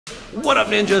What up,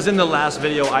 ninjas? In the last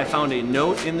video, I found a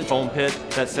note in the foam pit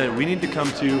that said we need to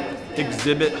come to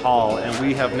Exhibit Hall, and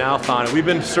we have now found it. We've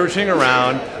been searching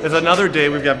around. It's another day.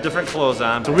 We've got different clothes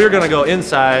on. So we're gonna go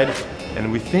inside,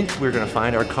 and we think we're gonna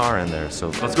find our car in there. So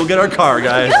let's go get our car,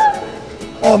 guys.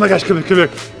 Oh my gosh, come here.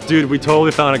 Dude, we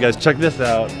totally found it, guys. Check this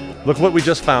out. Look what we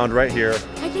just found right here.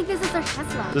 I think this is our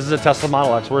Tesla. This is a Tesla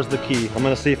Model X. Where's the key? I'm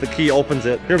gonna see if the key opens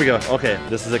it. Here we go. Okay,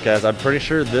 this is it, guys. I'm pretty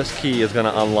sure this key is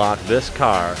gonna unlock this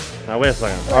car. Now wait a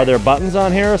second. Are there buttons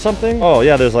on here or something? Oh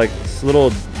yeah, there's like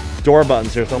little door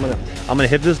buttons here. So I'm gonna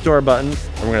hit this door button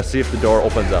and we're gonna see if the door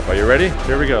opens up. Are you ready?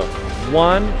 Here we go.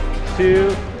 1,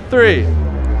 2, 3.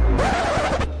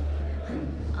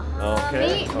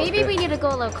 Okay. Maybe we need to go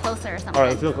a little closer or something. All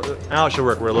right, let's go. Now it should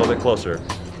work. We're a little bit closer.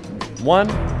 1,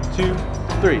 2,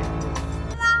 3.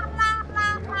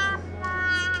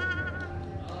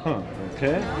 Huh,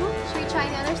 okay. Should we try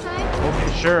the other side?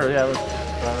 Okay, sure, yeah, let's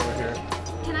try over here.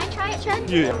 Can I try it, Chad?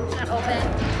 Yeah. It's not open.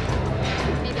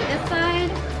 Maybe this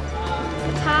side,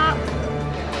 the top,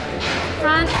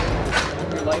 front.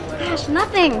 Gosh,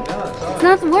 nothing. It's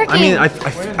not working. I mean, I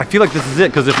feel like this is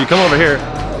it, because if you come over here,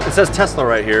 it says Tesla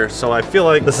right here, so I feel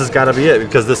like this has got to be it,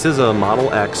 because this is a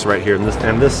Model X right here, and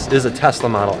this is a Tesla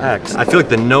Model X. I feel like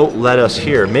the note led us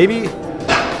here. Maybe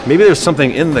there's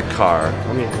something in the car.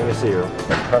 Let me see here.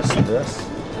 Press this.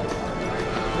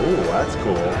 Ooh, that's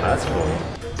cool. That's cool.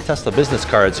 Tesla business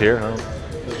cards here. I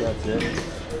think that's it.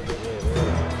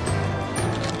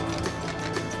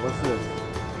 What's this?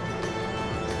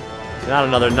 Not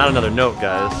another note,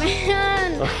 guys. Oh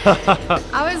man!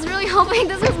 I was really hoping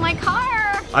this was my car.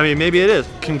 I mean, maybe it is.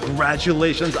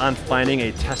 Congratulations on finding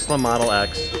a Tesla Model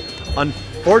X.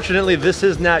 Unfortunately, this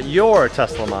is not your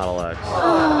Tesla Model X.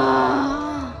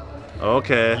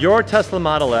 Okay. Your Tesla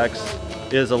Model X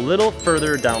is a little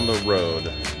further down the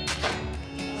road.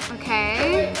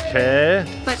 Okay. Okay.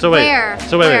 But so wait. where?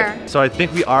 So wait, Where? wait. So I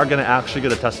think we are gonna actually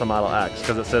get a Tesla Model X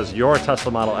because it says your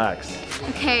Tesla Model X.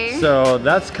 Okay. So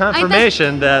that's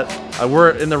confirmation that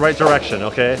we're in the right direction.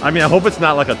 Okay. I mean, I hope it's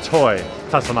not like a toy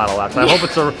Tesla Model X. I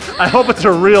hope it's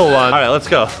a real one. All right, let's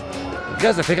go.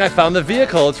 Guys, I think I found the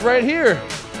vehicle. It's right here.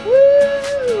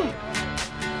 Woo!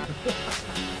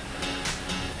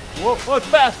 Whoa, it's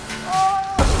fast.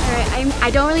 All right, I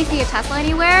don't really see a Tesla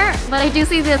anywhere, but I do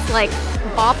see this like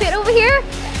ball pit over here.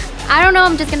 I don't know.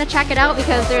 I'm just gonna check it out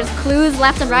because there's clues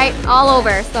left and right all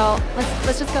over. So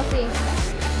let's just go see.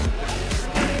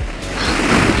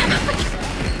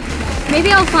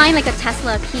 Maybe I'll find like a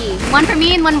Tesla key. One for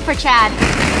me and one for Chad.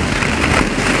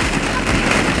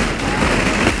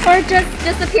 Or just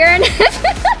disappear in it.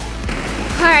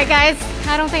 Alright guys,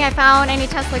 I don't think I found any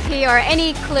Tesla key or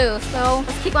any clue, so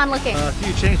let's keep on looking. So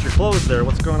you changed your clothes there.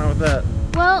 What's going on with that?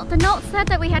 Well, the note said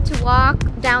that we had to walk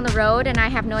down the road and I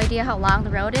have no idea how long the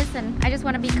road is and I just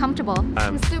want to be comfortable.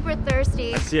 I'm super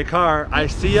thirsty. I see a car. I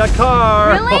see a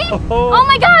car. Really? Oh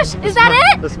my gosh, is that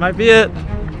it? This might be it.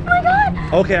 Oh my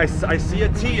god. Okay, I see a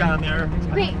T on there.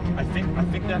 Wait. I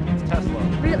think that means Tesla.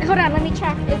 Really? Hold on, let me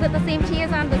check. Is it the same T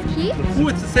as on this key? Ooh,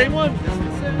 it's the same one. It's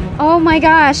the same. Oh my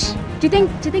gosh. Do you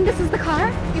think this is the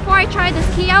car? Before I try this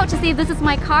key out to see if this is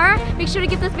my car, make sure to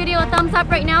give this video a thumbs up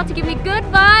right now to give me good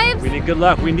vibes. We need good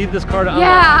luck. We need this car to unlock.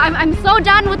 Yeah, I'm so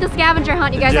done with the scavenger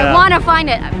hunt, you guys. Yeah. I want to find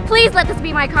it. Please let this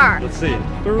be my car. Let's see.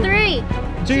 3,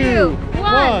 2,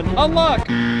 1. Unlock.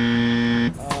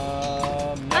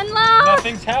 Unlock.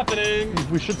 Nothing's happening.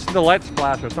 We should see the light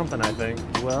splash or something, I think.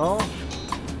 Well,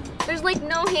 there's like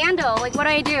no handle. Like, what do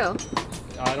I do?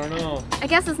 I don't know. I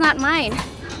guess it's not mine.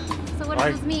 So what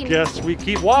does this mean? I guess we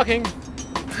keep walking.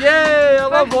 Yay, I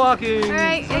love walking. All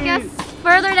right, I guess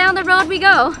further down the road we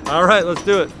go. All right, let's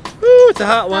do it. Woo, it's a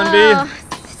hot one, B.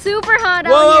 Super hot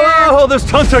whoa, out here. Whoa, there's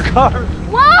tons of cars.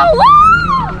 Whoa, whoa!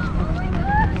 Oh my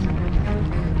gosh.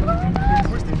 Oh my gosh.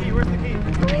 Where's the key? Where's the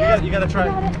key? You gotta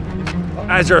try.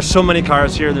 Guys, there are so many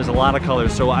cars here. There's a lot of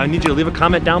colors. So I need you to leave a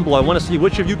comment down below. I want to see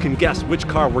which of you can guess which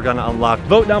car we're gonna unlock.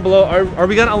 Vote down below. Are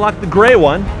we gonna unlock the gray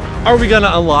one? Are we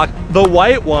gonna unlock the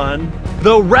white one?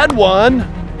 The red one?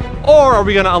 Or are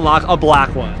we gonna unlock a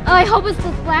black one? Oh, I hope it's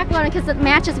this black one because it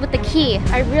matches with the key.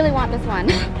 I really want this one.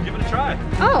 Give it a try.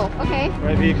 Oh, okay.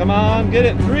 Right, B, come on, get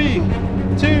it. 3,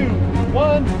 2,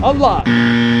 1, unlock.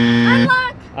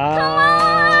 Unlock! Come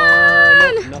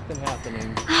on! Nothing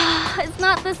happening. It's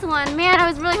not this one. Man, I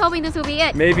was really hoping this would be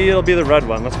it. Maybe it'll be the red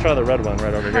one. Let's try the red one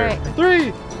right over here. Right.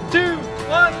 3, 2,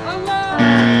 1, unlock!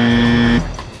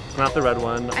 Not the red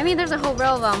one. I mean, there's a whole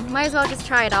row of them. Might as well just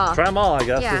try it all. Try them all, I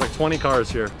guess. Yeah. There's like 20 cars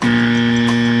here.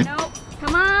 Nope.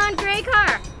 Come on, gray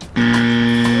car.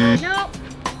 Nope.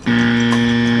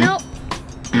 Nope.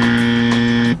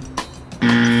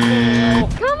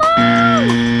 Come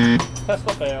on!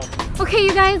 Tesla fail. Okay,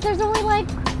 you guys, there's only like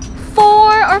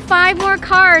 4 or 5 more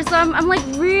cars, so I'm like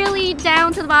really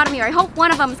down to the bottom here. I hope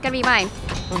one of them is gonna be mine.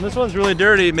 When this one's really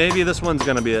dirty, maybe this one's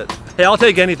gonna be it. Hey, I'll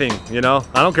take anything, you know?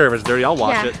 I don't care if it's dirty, I'll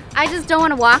wash it. I just don't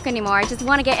want to walk anymore. I just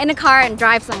want to get in a car and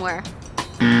drive somewhere.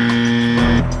 2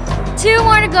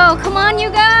 more to go. Come on, you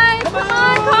guys. Come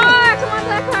on, car. Come on,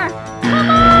 that car. Come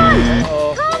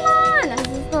on. Come on. This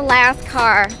is the last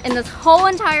car in this whole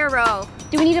entire row.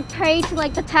 Do we need to pray to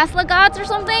like the Tesla gods or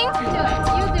something? You do it.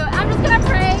 You do it. I'm just gonna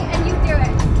pray and you do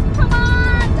it. Come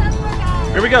on, Tesla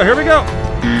gods. Here we go. Here we go.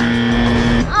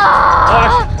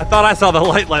 Oh, I thought I saw the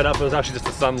light light up. It was actually just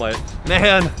the sunlight.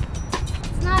 Man.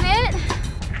 it's not it.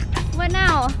 What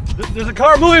now? There's a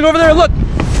car moving over there. Look.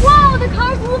 Whoa, the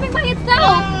car's moving by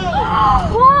itself.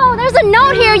 Whoa, there's a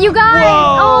note here, you guys.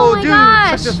 Whoa, oh my dude, gosh.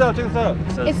 check this out. Check this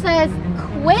out. It says,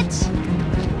 quit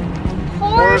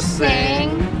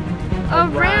horsing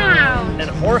around. And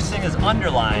horsing is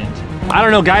underlined. I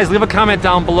don't know, guys, leave a comment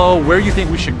down below where you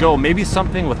think we should go. Maybe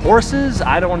something with horses?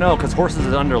 I don't know, because horses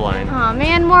is underlined. Oh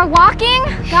man, more walking?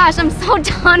 Gosh, I'm so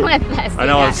done with this. I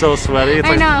know, I'm so sweaty. It's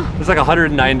I know. It's like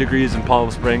 109 degrees in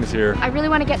Palm Springs here. I really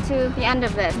want to get to the end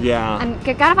of this. Yeah.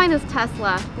 I gotta find this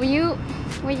Tesla. Will you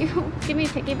give me a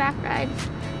piggyback ride?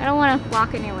 I don't want to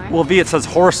walk anywhere. Well, V, it says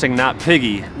horsing, not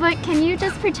piggy. But can you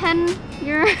just pretend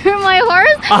you're my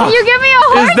horse? Can you give me a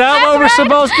horse? Is that what we're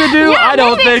supposed to do? Yeah, I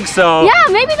don't think so. Yeah,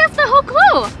 maybe that's the whole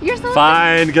clue. You're so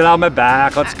Fine, get on my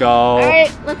back, let's go. All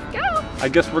right, let's go. I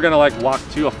guess we're gonna like walk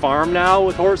to a farm now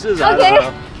with horses. I Okay.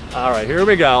 don't know. All right, here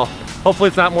we go. Hopefully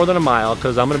it's not more than a mile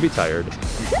because I'm gonna be tired.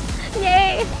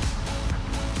 Yay.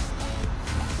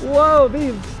 Whoa,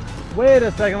 V, wait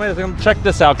a second. Check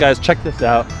this out, guys, check this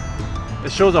out.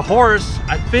 It shows a horse.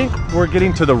 I think we're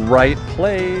getting to the right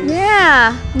place.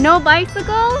 Yeah, no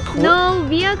bicycles, no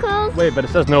vehicles. Wait, but it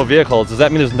says no vehicles. Does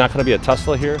that mean there's not gonna be a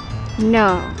Tesla here?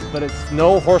 No. But it's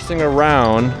no horsing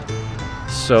around.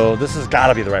 So this has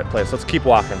gotta be the right place. Let's keep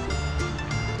walking.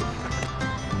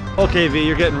 Okay, V,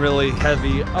 you're getting really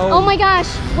heavy. Oh my gosh,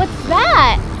 what's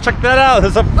that? Check that out.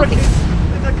 There's a freaking,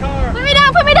 there's a car. Put me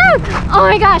down, put me down. Oh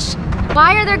my gosh,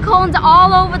 why are there cones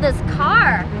all over this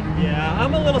car? Yeah,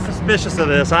 I'm a little suspicious of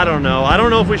this. I don't know. I don't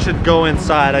know if we should go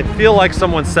inside. I feel like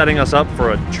someone's setting us up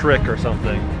for a trick or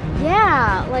something.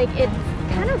 Yeah, like it's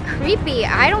kind of creepy.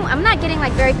 I'm not getting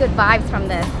like very good vibes from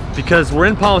this. Because we're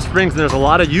in Palm Springs and there's a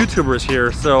lot of YouTubers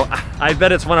here, so I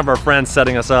bet it's one of our friends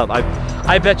setting us up.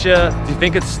 I bet you, do you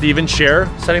think it's Lizzy Sharer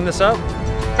setting this up?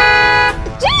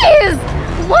 Jeez!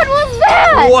 What was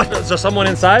that? What? Is there someone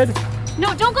inside?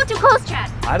 No, don't go too close, Chad.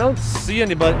 I don't see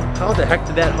anybody. How the heck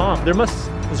did that honk?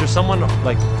 Is there someone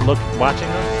like watching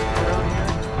us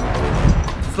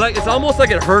around here? It's almost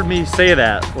like it heard me say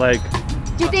that. Like,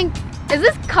 Do you think, is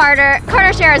this Carter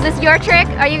Sharer, is this your trick?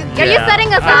 Are you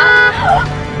setting us up?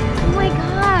 Oh my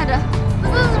god,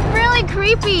 this is really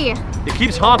creepy. it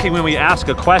keeps honking when we ask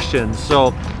a question.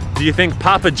 So, do you think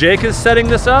Papa Jake is setting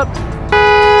this up?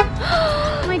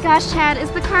 Oh my gosh, Chad,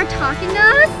 is the car talking to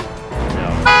us?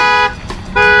 No.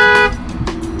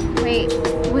 Wait,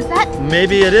 was that?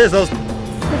 Maybe it is.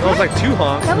 That was like 2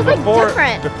 honks. That was like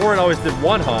different. Before it always did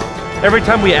 1 honk. Every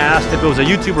time we asked if it was a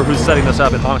YouTuber who's setting this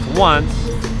up, it honked once.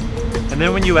 And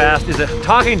then when you asked, is it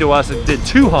talking to us, it did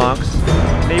 2 honks.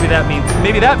 Maybe that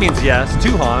means yes,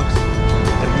 2 honks.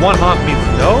 And 1 honk means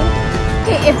no?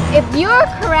 Okay, if you're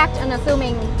correct in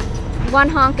assuming 1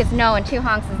 honk is no and 2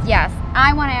 honks is yes,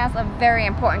 I want to ask a very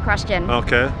important question.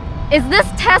 Okay. Is this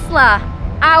Tesla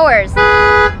ours?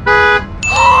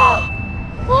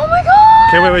 Oh my god!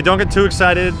 Okay, wait, don't get too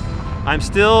excited. I'm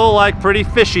still like pretty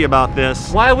fishy about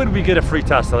this. Why would we get a free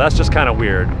Tesla? That's just kind of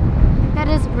weird. That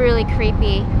is really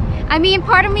creepy. I mean,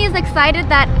 part of me is excited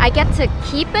that I get to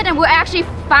keep it and we actually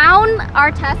found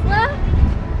our Tesla.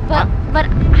 But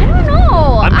I don't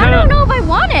know. I don't know if I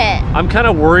want it. I'm kind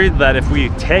of worried that if we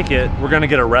take it, we're gonna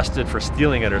get arrested for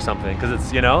stealing it or something, because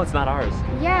it's, it's not ours.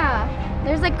 Yeah,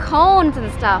 there's like cones and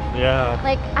stuff. Yeah.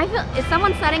 Like, I feel, is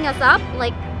someone setting us up?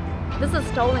 Like, this is a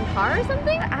stolen car or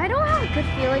something? I don't have a good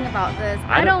feeling about this.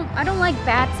 I don't like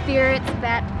bad spirits,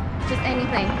 just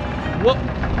anything. What?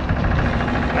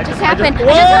 It just happened.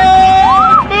 Whoa!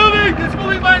 It's moving! It's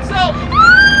moving by itself!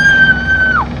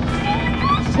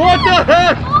 What the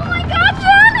heck? Oh my god,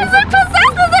 John! Is it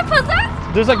possessed? Is it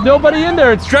possessed? There's like nobody in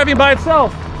there. It's driving by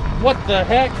itself. What the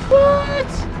heck? What?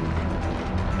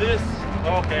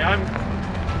 Okay,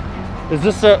 is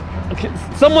this okay,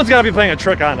 someone's gotta be playing a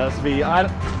trick on us, V.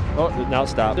 Oh, now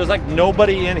stop. There's like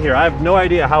nobody in here. I have no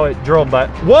idea how it drove, but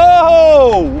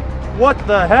whoa! What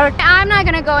the heck? I'm not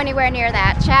gonna go anywhere near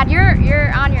that, Chad. You're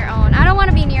on your own. I don't want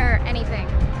to be near anything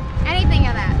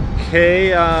of that.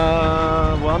 Okay,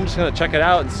 well, I'm just gonna check it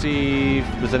out and see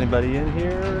if there's anybody in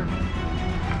here.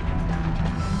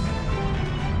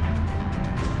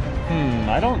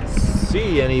 I don't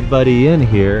see anybody in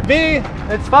here. V,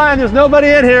 it's fine, there's nobody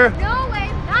in here. No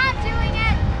way, not doing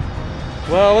it.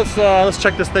 Well, let's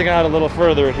check this thing out a little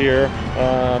further here,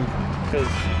 because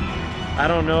I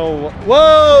don't know.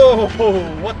 Whoa!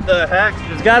 What the heck?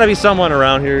 There's got to be someone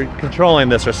around here controlling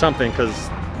this or something, because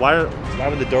why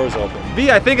would the doors open? V,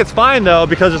 I think it's fine though,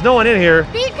 because there's no one in here.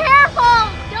 Be careful!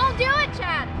 Don't do it,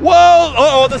 Chad. Whoa!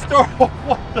 Oh, this door.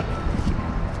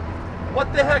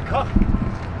 What the heck? Huh?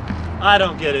 I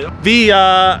don't get it. V,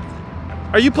 are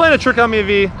you playing a trick on me,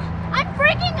 V? I'm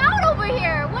freaking out over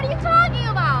here. What are you talking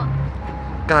about?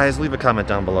 Guys, leave a comment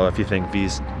down below if you think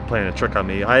V's playing a trick on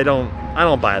me. I don't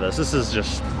buy this. This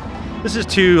is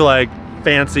too like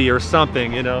fancy or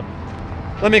something, you know.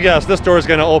 Let me guess, this door is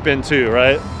gonna open too,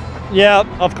 right? Yeah,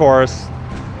 of course.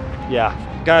 Yeah.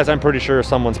 Guys, I'm pretty sure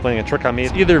someone's playing a trick on me.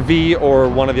 It's either V or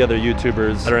one of the other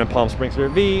YouTubers that are in Palm Springs here.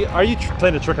 V, are you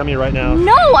playing a trick on me right now?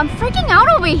 No, I'm freaking out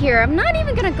over here. I'm not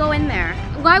even gonna go in there.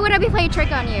 Why would I be playing a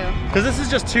trick on you? Because this is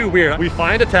just too weird. We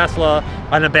find a Tesla,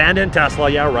 an abandoned Tesla,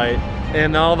 yeah, right.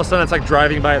 And all of a sudden it's like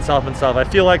driving by itself and stuff. I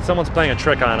feel like someone's playing a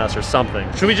trick on us or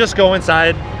something. Should we just go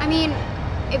inside? I mean,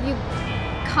 if you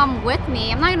come with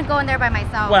me, I'm not gonna go in there by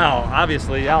myself. Well,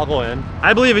 obviously, I'll go in.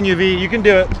 I believe in you, V. You can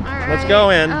do it. All right. Let's go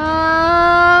in.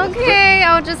 Okay,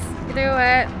 I'll just do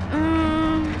it.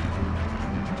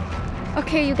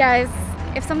 Okay, you guys,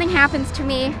 if something happens to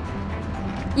me,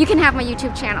 you can have my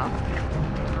YouTube channel.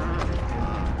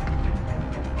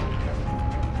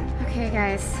 Okay,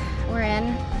 guys, we're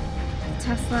in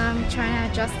Tesla. I'm trying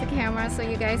to adjust the camera so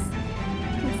you guys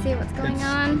can see what's going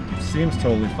on. Seems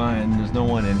totally fine. There's no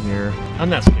one in here. I'm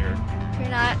not scared. You're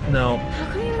not? No. How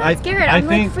come you're not scared? I'm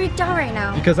like freaked out right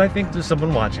now. Because I think there's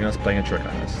someone watching us playing a trick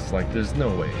on us. It's like, there's no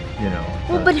way, you know.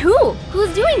 Well, but who?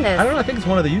 Who's doing this? I don't know. I think it's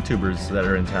one of the YouTubers that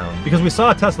are in town. Because we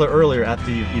saw a Tesla earlier at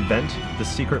the event, the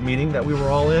secret meeting that we were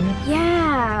all in.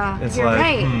 Yeah, you're like,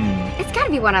 right. It's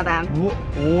gotta be one of them.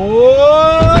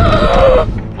 Whoa!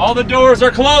 All the doors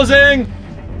are closing!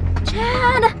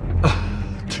 Chad!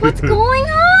 What's going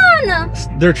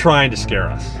on? They're trying to scare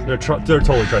us. They're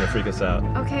totally trying to freak us out.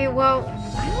 Okay, well,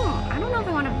 I don't know if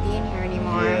I want to be in here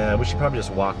anymore. Yeah, we should probably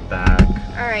just walk back.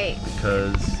 All right.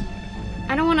 Because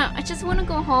I just want to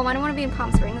go home. I don't want to be in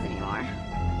Palm Springs anymore.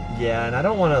 Yeah, and I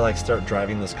don't want to like start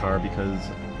driving this car because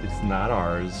it's not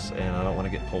ours, and I don't want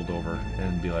to get pulled over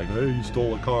and be like, hey, you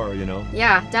stole a car, you know?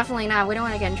 Yeah, definitely not. We don't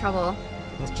want to get in trouble.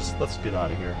 Let's get out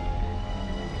of here.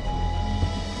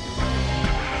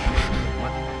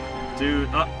 What?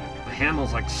 Dude, the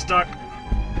handle's like stuck.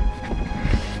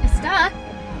 It's stuck?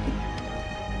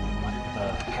 What the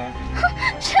heck?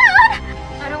 Chad!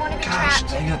 I don't want to be trapped.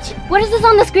 Dang it. What is this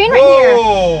on the screen right here?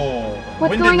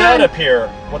 What's When going did that on? appear?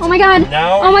 Oh my god.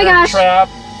 Now oh my you're gosh.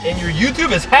 trapped and your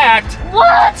YouTube is hacked.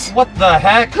 What? What the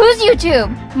heck? Whose YouTube?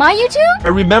 My YouTube? I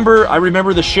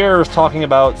remember the sharers talking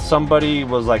about somebody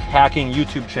was like hacking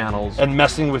YouTube channels and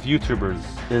messing with YouTubers.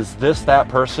 Is this that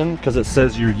person? Because it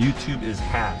says your YouTube is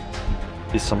hacked.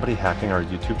 Is somebody hacking our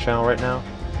YouTube channel right now?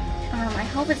 I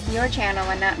hope it's your channel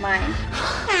and not mine.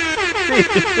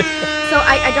 So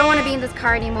I don't want to be in this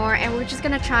car anymore, and we're just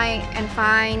gonna try and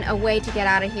find a way to get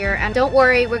out of here. And don't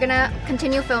worry, we're gonna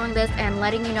continue filming this and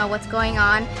letting you know what's going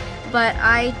on. But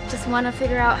I just want to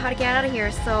figure out how to get out of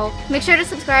here. So make sure to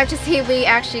subscribe to see if we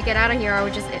actually get out of here or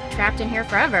we're just trapped in here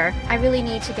forever. I really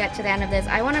need to get to the end of this.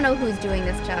 I want to know who's doing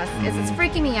this to us. It's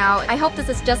freaking me out. I hope this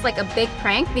is just like a big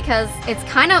prank because it's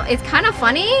kind of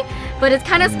funny, but it's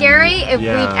kind of scary if we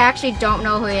actually don't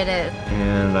know who it is.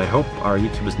 And I hope our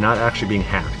YouTube is not actually being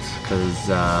hacked because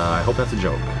I hope that's a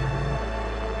joke.